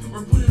pocket.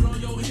 Or put it on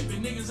your hip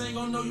and niggas ain't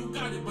gonna know you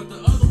got it. But the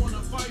other one,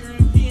 a fire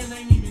and pen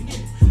ain't even in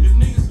it. If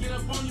niggas get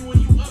up on you and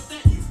you up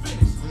that, you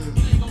finished.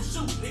 It ain't gonna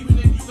shoot, even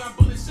if you got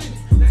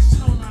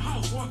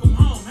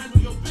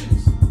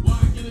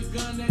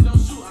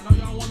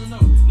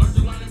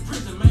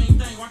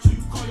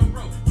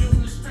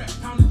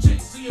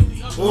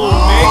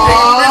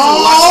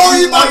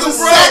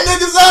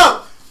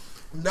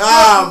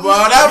Nah,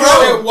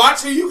 bro.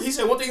 Watch who you. He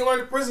said one thing you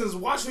learned in prison is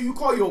watch who you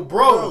call your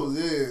bro.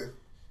 Yeah.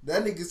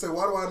 That nigga said,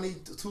 why do I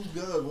need 2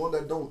 guns, one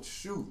that don't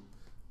shoot?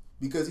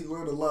 Because he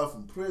learned a lot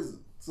from prison.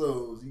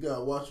 So you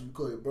gotta watch who you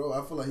call your bro.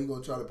 I feel like he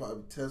gonna try to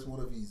probably test one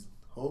of his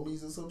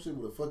homies or some shit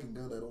with a fucking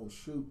gun that don't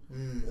shoot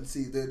and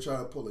see if they're trying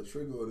to pull a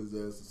trigger on his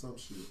ass or some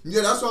shit.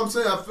 Yeah, that's what I'm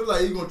saying. I feel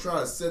like he gonna try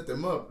to set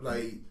them up,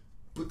 like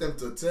put them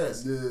to a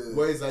test. Yeah.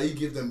 Where it's like he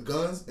give them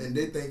guns and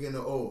they thinking,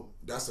 oh,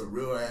 that's a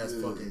real ass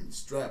fucking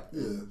strap.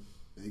 Yeah.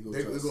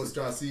 They're gonna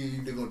try to see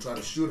if they're gonna try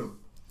to shoot him.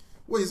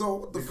 Wait, so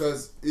what the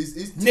because it's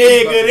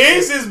nigga,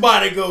 this is about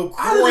to go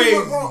crazy.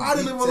 I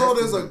didn't even know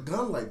there's a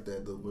gun like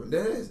that though, bro.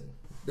 There is.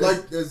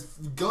 There's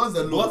guns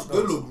that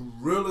look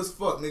real as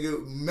fuck,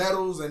 nigga.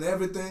 Metals and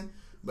everything.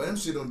 But them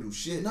shit don't do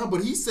shit. No,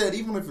 but he said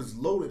even if it's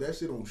loaded, that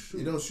shit don't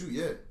shoot. It don't shoot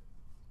yet.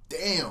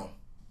 Damn.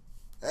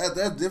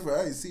 That's different.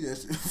 I didn't see that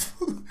shit.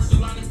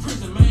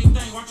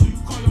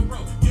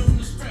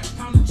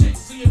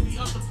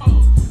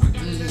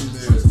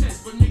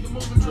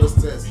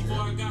 Trust test.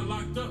 Before I got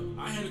locked up,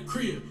 I had a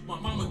crib. My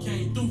mama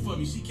came through for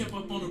me. She kept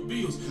up on the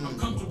bills. I'm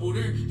comfortable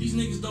there. These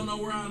niggas don't know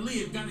where I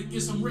live. Gotta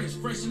get some rest,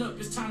 freshen up.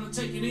 It's time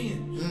to take it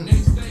in.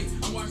 Next day,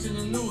 I'm watching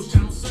the news,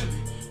 Channel 7.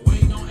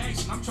 Waiting on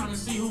action. I'm trying to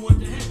see who went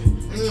to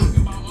heaven. They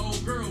talking about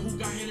old girl who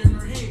got hit in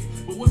her head.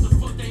 But what the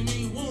fuck they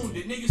mean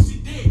wounded? Nigga, she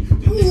dead.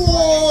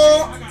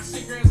 I got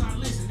sick as I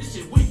listen. This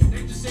shit wicked.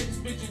 They just said this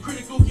bitch in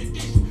critical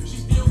condition. She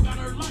still got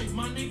her life.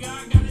 My nigga,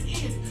 I gotta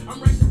end it.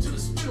 I'm racing to the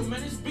spittle,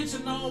 man. This bitch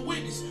a known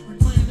witness.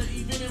 Replaying the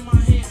event in my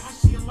head. I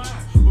see alive.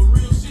 But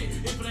real shit,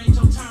 if it ain't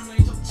your time, it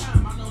ain't your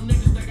time. I know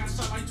niggas that got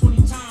shot like 20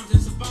 times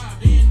and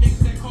survived. Then niggas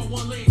that caught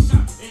one leg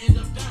shot and end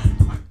up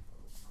dying.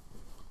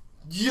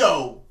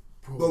 Yo.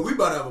 But we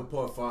about to have a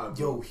part 5.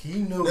 Bro. Yo, he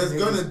knows. There's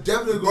gonna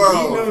definitely He go.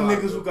 know Part 5,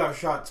 niggas bro. who got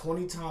shot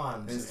 20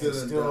 times and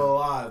still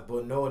alive,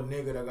 but know a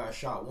nigga that got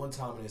shot one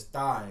time in his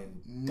thigh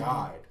and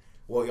died.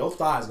 Well, your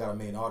thigh's got a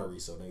main artery,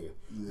 so nigga.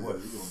 Yeah, what?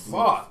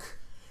 Fuck.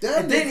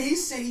 That And then he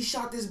said he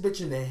shot this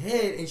bitch in the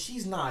head and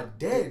she's not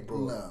dead,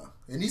 bro. Nah.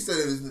 And he said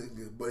it is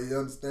nigga, but he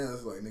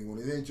understands like nigga when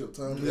it ain't your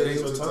time, It ain't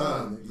your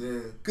time.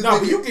 Yeah. No,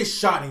 but you get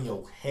shot in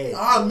your head.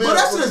 Ah, man, But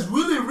that shit's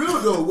really real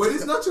though. When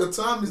it's not your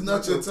time, it's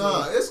not your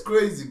time. It's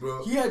crazy,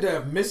 bro. He had to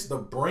have missed the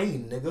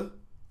brain, nigga.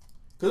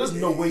 Cause there's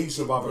no way you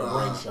survive a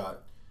brain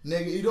shot.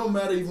 Nigga, it don't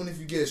matter even if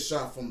you get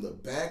shot from the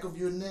back of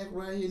your neck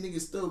right here, nigga,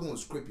 still gonna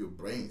scrape your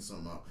brain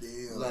somehow.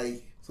 Yeah.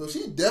 Like, so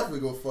she definitely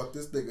gonna fuck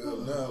this nigga up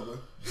now, bro.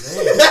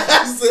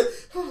 I said,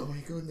 oh my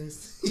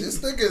goodness. This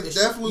nigga is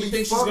definitely. You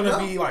think she's gonna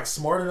be like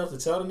smart enough to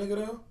tell the nigga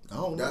though? I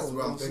don't know. That's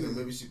what I'm thinking.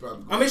 Maybe she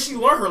probably. I mean, she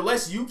learned her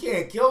lesson. You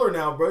can't kill her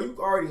now, bro. You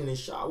already in a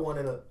shot one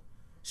in a.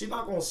 She's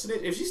not gonna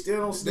snitch. If she still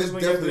don't snitch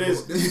when after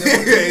this. She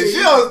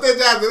don't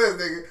snitch after this,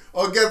 nigga.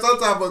 Or get some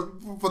type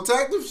of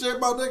protective shit,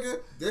 my nigga.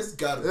 This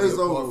gotta be It's a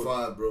part over.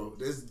 5, bro.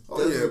 This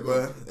Yeah,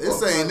 bro.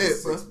 This ain't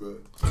it, bro. bro.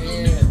 I know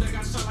niggas that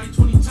got shot like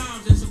 20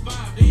 times and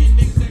survived. Then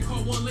niggas that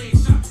caught one leg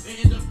shot and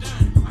end up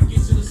dying. I get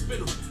to the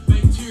spittle,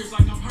 fake tears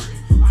like I'm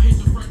hurting. I hit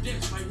the front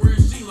desk like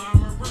where's Sheila? I'm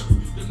her brother.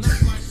 The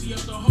nurse like she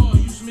up the hall.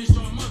 You missed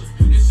your mother.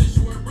 And since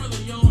you her brother,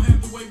 you don't have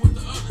to wait with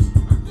the others.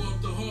 I go up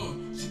the hall.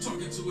 She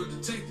talking to a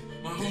detective.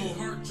 My whole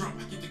heart drop.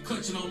 I get the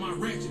clutching on my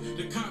ratchet.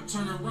 The cop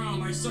turn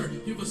around like, sir,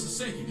 give us a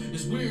second.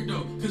 It's weird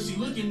though, cause she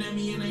looking at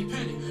me and ain't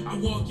panic. I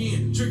walk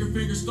in, trigger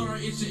finger start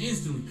itching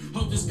instantly.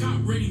 Hope this cop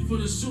ready for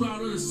the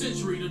shootout of the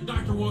century. The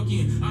doctor walk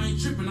in, I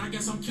ain't tripping, I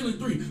guess I'm killing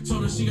 3.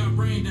 Told her she got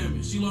brain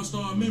damage, she lost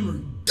all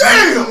memory.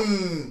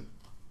 Damn!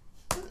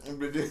 I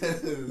was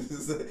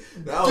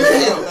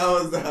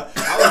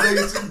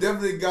thinking she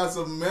definitely got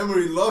some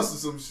memory loss or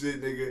some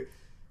shit, nigga.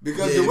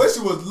 Because the way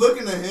she was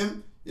looking at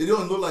him, it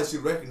don't look like she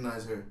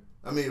recognized her.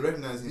 I mean,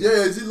 recognize him.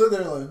 Yeah, she looked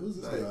at her like, who's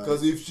this guy?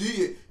 Because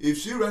if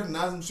she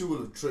recognized him, she would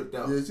have tripped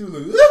out. Yeah, she was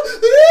like,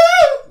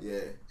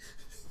 Yeah.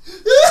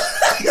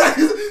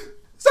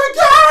 it's a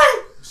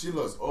guy! She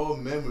lost all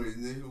memories.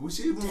 Would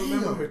she even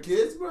remember her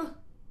kids, bro?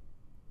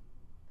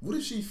 What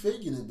if she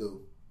faking it though?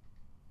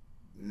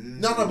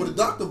 No, but the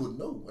doctor would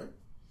know, right?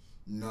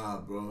 Nah,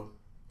 bro.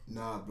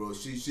 Bro,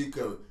 she's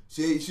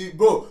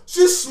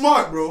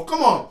smart, bro.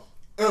 Come on.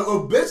 A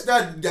bitch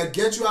that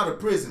gets you out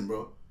of prison,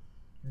 bro.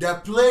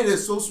 That play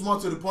is so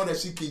smart to the point that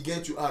she can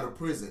get you out of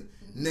prison.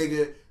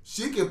 Nigga,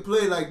 she can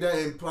play like that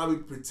and probably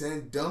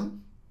pretend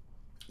dumb.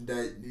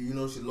 That, you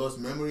know, she lost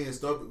memory and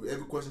stuff.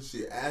 Every question she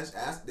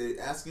they're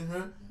asking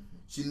her,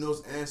 she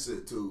knows answer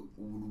to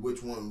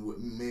which one would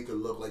make her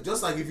look like.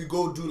 Just like if you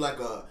go do like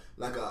a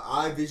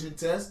eye vision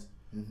test,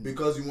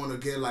 because you want to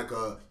get like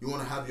you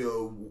want to have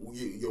your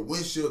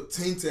windshield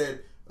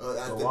tinted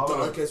at the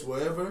darkest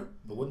wherever.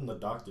 But wouldn't the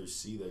doctors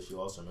see that she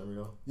lost her memory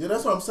though? Yeah,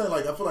 that's what I'm saying.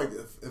 Like, I feel like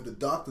if the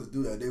doctors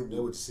do that, they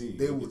would see.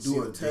 They would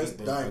do a test,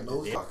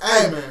 diagnose.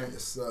 Hey man,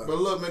 but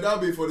look, man, that'll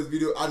be for this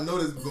video. I know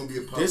this is gonna be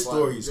a part 5. This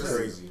story is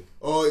crazy.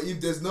 Or if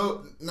there's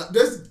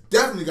there's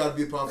definitely gotta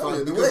be a part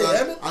 5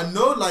 because I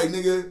know, like,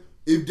 nigga,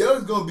 if there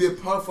was gonna be a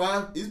part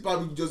 5, it's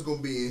probably just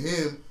gonna be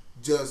him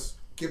just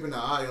keeping an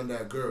eye on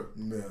that girl.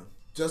 Yeah.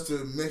 Just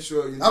to make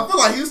sure, you know. I feel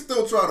like he's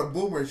still trying to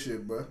boomer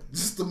shit, bro.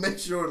 Just to make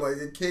sure, like,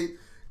 in case.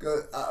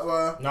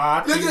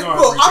 I think nigga,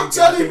 bro, I'm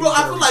telling you, bro,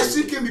 I feel like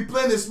she can be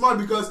playing it smart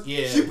because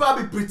she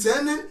probably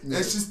pretending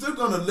and she's still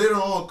gonna later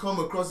on come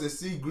across and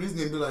see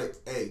Grizzley and be like,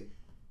 hey,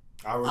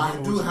 I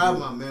do have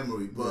my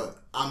memory,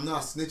 but I'm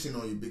not snitching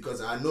on you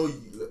because I know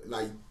you,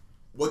 like,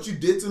 what you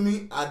did to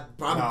me, I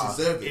probably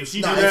deserve it. If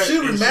she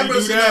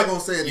remembers, she's not gonna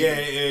say anything.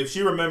 Yeah, if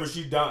she remembers,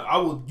 she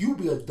done. You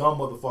be a dumb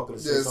motherfucker to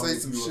say something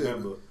some you shit.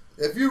 remember.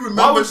 If you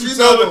remember, why would you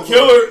tell the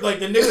killer, like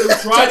the nigga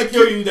who tried to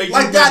kill you, that you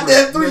like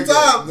goddamn 3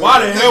 times?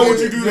 Why the hell would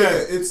you do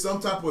that? It's some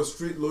type of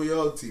street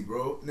loyalty,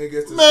 bro. Nigga,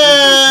 it's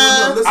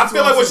man. I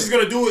feel like what she's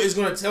gonna do is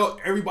gonna tell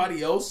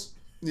everybody else.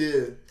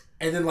 Yeah,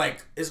 and then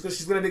like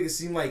she's gonna make it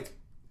seem like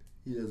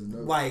he doesn't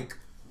know. Like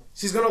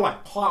she's gonna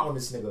like plot on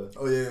this nigga.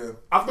 Oh yeah,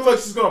 I feel like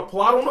she's gonna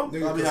plot on him.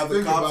 Nigga, have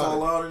the cops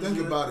all out. Think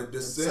about it.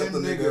 The same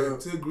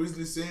nigga, to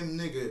Grizzly, same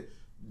nigga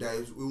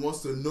that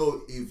wants to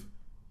know if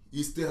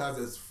he still has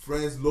his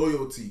friends'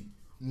 loyalty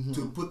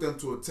to put them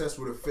to a test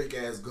with a fake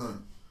ass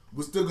gun.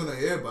 We're still gonna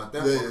hear about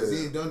that because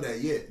he ain't done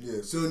that yet.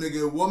 Yeah. So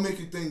nigga, what make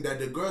you think that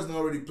the girl's not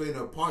already playing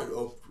her part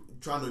of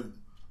trying to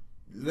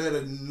let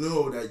her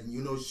know that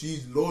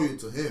she's loyal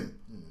to him?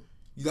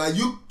 Like,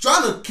 you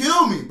trying to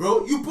kill me,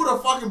 bro. You put a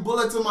fucking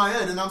bullet to my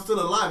head and I'm still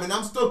alive and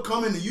I'm still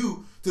coming to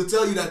you to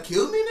tell you that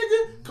kill me,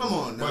 nigga? Come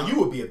on now. Well, you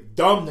would be a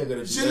dumb nigga to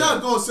do She's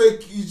not gonna say,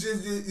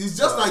 it's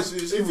just like,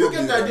 if you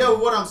get the idea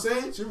of what I'm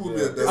saying, she would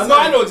be a dumb.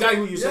 I know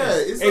exactly what you're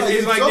saying.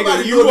 It's like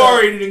nigga, you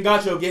already done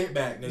got your get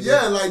back, nigga.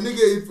 Yeah, like,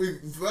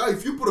 nigga,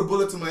 if you put a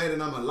bullet to my head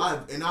and I'm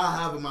alive and I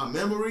have in my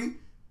memory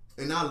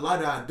and I lie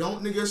that I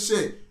don't, nigga,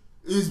 shit,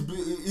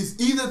 it's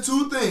either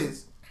two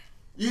things.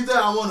 Either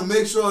I want to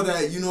make sure that,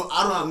 I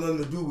don't have nothing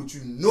to do with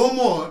you no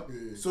more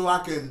so I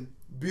can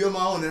be on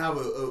my own and have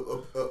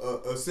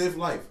a safe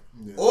life.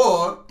 Yeah.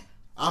 Or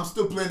I'm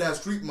still playing that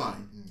street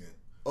mind.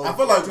 Yeah. I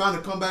feel like trying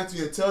to come back to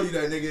you and tell you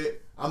that, nigga,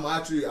 I'm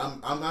actually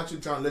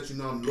trying to let you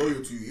know I'm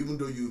loyal to you even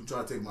though you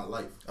try to take my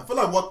life. I feel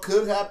like what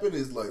could happen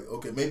is like,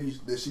 okay, maybe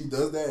that she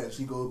does that and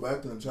she goes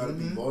back to him and try to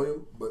be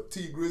loyal, but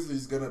T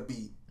Grizzly's going to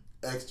be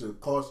extra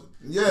caution.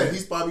 Yeah. And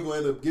he's probably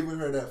going to end up giving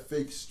her that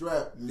fake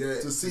strap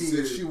to see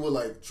if she will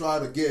like try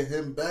to get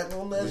him back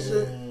on that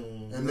shit.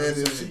 And then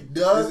if she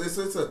does, it's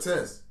a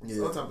test. It's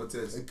some type of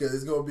test. Because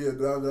it's going to be a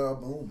ground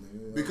boom.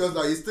 Man. Because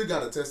like you still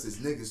got to test his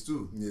niggas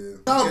too. Yeah.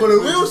 No, but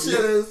the real shit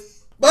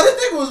is, but this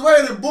nigga was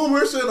ready to boom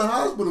her shit in the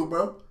hospital,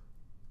 bro.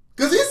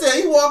 Because he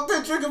said he walked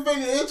in trigger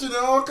finger itching and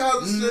all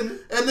kinds of shit.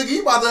 And nigga, he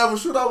about to have a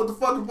shootout with the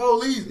fucking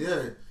police.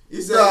 Yeah.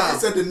 He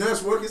said the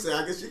nurse working. He said,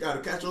 I guess she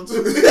got to catch on too.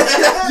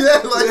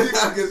 Yeah, like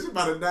I guess she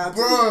about to die too.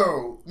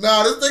 Bro,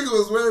 nah, this nigga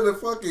was ready to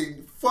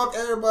fucking fuck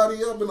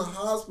everybody up in the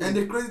hospital. And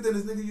the crazy thing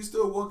is, nigga, you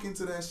still walk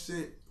into that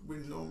shit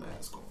with no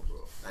mask on,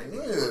 bro. Like,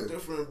 nigga, you're a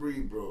different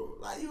breed, bro.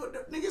 Like,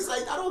 nigga's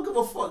like, I don't give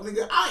a fuck,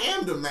 nigga. I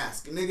am the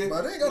mask, nigga.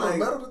 But they ain't got no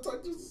metal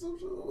detectors or some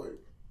shit. Like,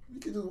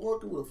 you can just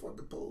walk in with a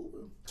fucking pole,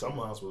 bro. Some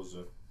hospitals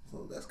do.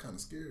 So that's kind of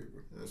scary,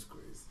 bro. That's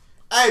crazy.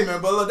 Hey,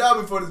 man, but look,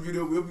 that'll be for this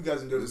video. We hope you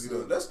guys enjoyed this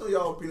video. Let us know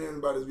y'all opinion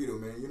about this video,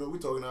 man. We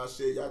talking our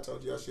shit. Y'all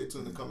talk y'all shit too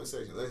in the comment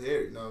section. Let's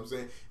hear it, you know what I'm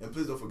saying? And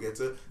please don't forget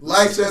to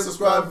like, share,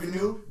 subscribe if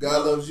you're new.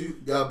 God loves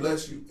you. God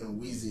bless you.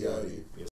 And Weezy out here.